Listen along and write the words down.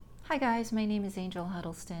Hi guys, my name is Angel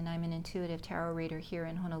Huddleston. I'm an intuitive tarot reader here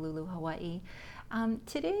in Honolulu, Hawaii.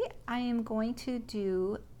 Today I am going to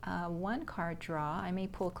do one card draw. I may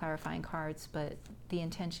pull clarifying cards, but the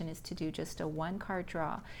intention is to do just a one card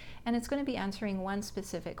draw. And it's going to be answering one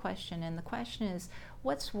specific question. And the question is,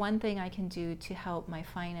 what's one thing I can do to help my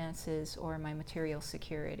finances or my material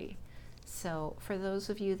security? So for those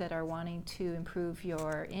of you that are wanting to improve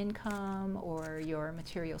your income or your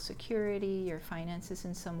material security, your finances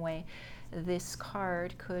in some way, this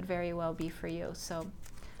card could very well be for you. So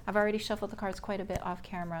I've already shuffled the cards quite a bit off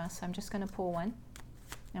camera, so I'm just going to pull one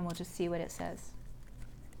and we'll just see what it says.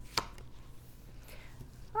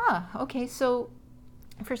 Okay, so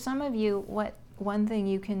for some of you, what one thing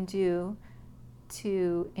you can do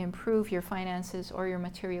to improve your finances or your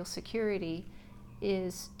material security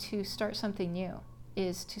is to start something new,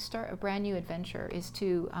 is to start a brand new adventure, is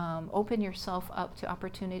to open yourself up to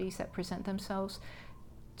opportunities that present themselves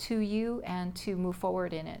to you and to move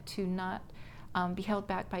forward in it, to not be held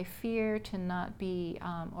back by fear, to not be,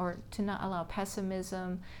 or to not allow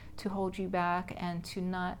pessimism to hold you back, and to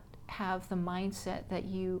not have the mindset that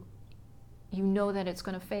you know that it's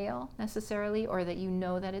going to fail necessarily, or that you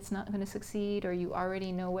know that it's not going to succeed, or you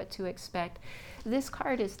already know what to expect. This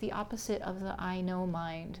card is the opposite of the I know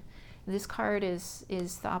mind. This card is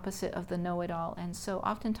the opposite of the know-it-all. And so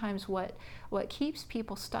oftentimes what keeps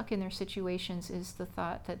people stuck in their situations is the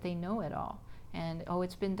thought that they know it all. And oh,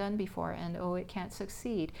 it's been done before, and oh, it can't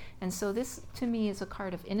succeed. And so this to me is a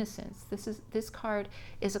card of innocence. This card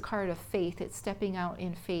is a card of faith. It's stepping out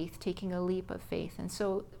in faith, taking a leap of faith. And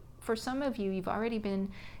so for some of you, you've already been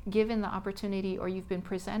given the opportunity, or you've been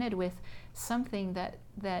presented with something that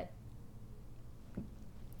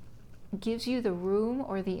gives you the room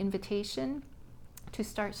or the invitation to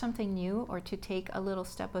start something new, or to take a little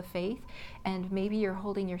step of faith. And maybe you're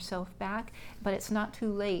holding yourself back, but it's not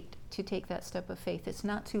too late to take that step of faith. It's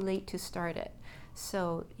not too late to start it.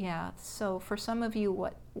 So yeah, so for some of you,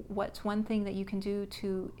 what's one thing that you can do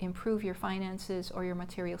to improve your finances or your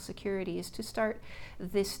material security is to start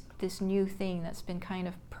this new thing that's been kind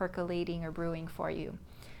of percolating or brewing for you.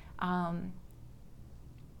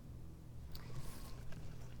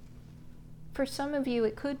 For some of you,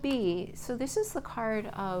 it could be, so this is the card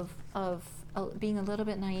of being a little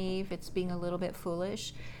bit naive, it's being a little bit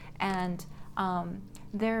foolish, and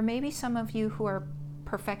there may be some of you who are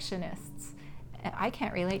perfectionists. I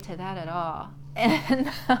can't relate to that at all. And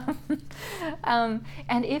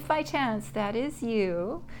if by chance that is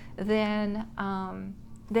you, then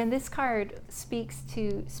this card speaks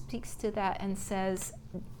to that and says,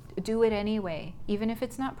 do it anyway. Even if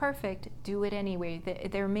it's not perfect, do it anyway.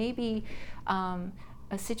 There may be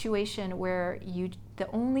a situation where the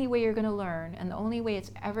only way you're going to learn, and the only way it's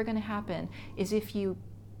ever going to happen, is if you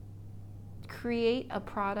create a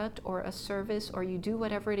product or a service, or you do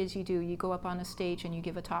whatever it is you do. You go up on a stage and you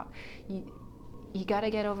give a talk. You got to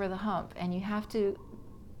get over the hump, and you have to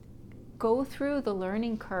go through the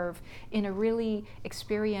learning curve in a really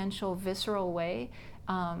experiential, visceral way,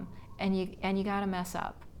 and you got to mess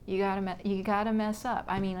up. You gotta mess up.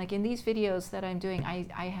 I mean, like in these videos that I'm doing,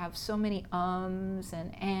 I have so many ums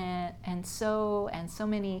and so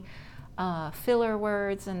many filler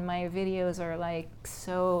words, and my videos are like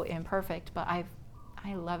so imperfect, but I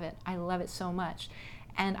love it. I love it so much.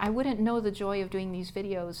 And I wouldn't know the joy of doing these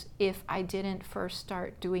videos if I didn't first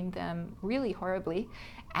start doing them really horribly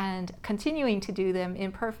and continuing to do them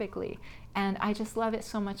imperfectly. And I just love it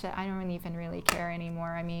so much that I don't even really care anymore.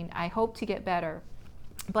 I mean, I hope to get better.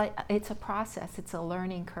 But it's a process, it's a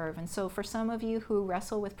learning curve. And so for some of you who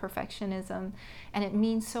wrestle with perfectionism, and it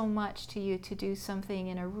means so much to you to do something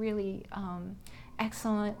in a really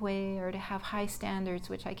excellent way, or to have high standards,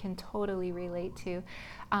 which I can totally relate to,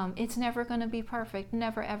 it's never going to be perfect,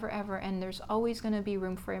 never, ever, ever. And there's always going to be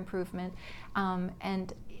room for improvement.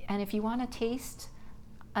 And if you want to taste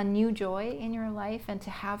a new joy in your life, and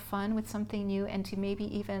to have fun with something new, and to maybe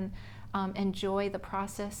even enjoy the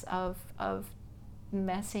process of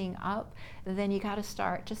messing up, then you got to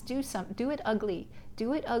start. Just do it ugly,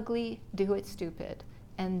 do it stupid,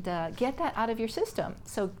 and get that out of your system.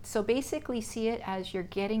 So basically see it as you're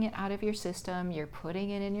getting it out of your system, you're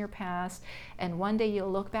putting it in your past, and one day you'll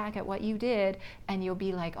look back at what you did and you'll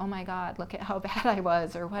be like, oh my God, look at how bad I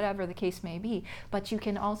was, or whatever the case may be. But you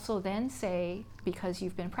can also then say, because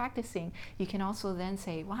you've been practicing, you can also then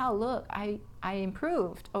say, wow, look, I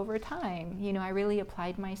improved over time. You know, I really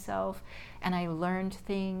applied myself, and I learned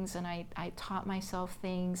things, and I taught myself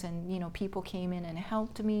things, and you know, people came in and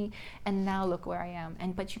helped me, and now look where I am.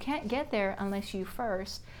 But you can't get there unless you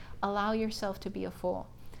first allow yourself to be a fool.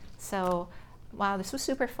 So wow, this was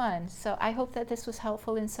super fun. So I hope that this was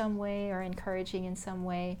helpful in some way or encouraging in some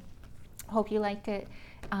way. Hope you liked it.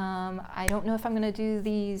 I don't know if I'm going to do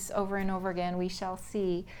these over and over again. We shall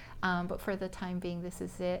see. But for the time being, this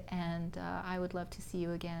is it. And I would love to see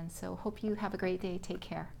you again. So hope you have a great day. Take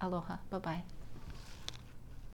care. Aloha. Bye-bye.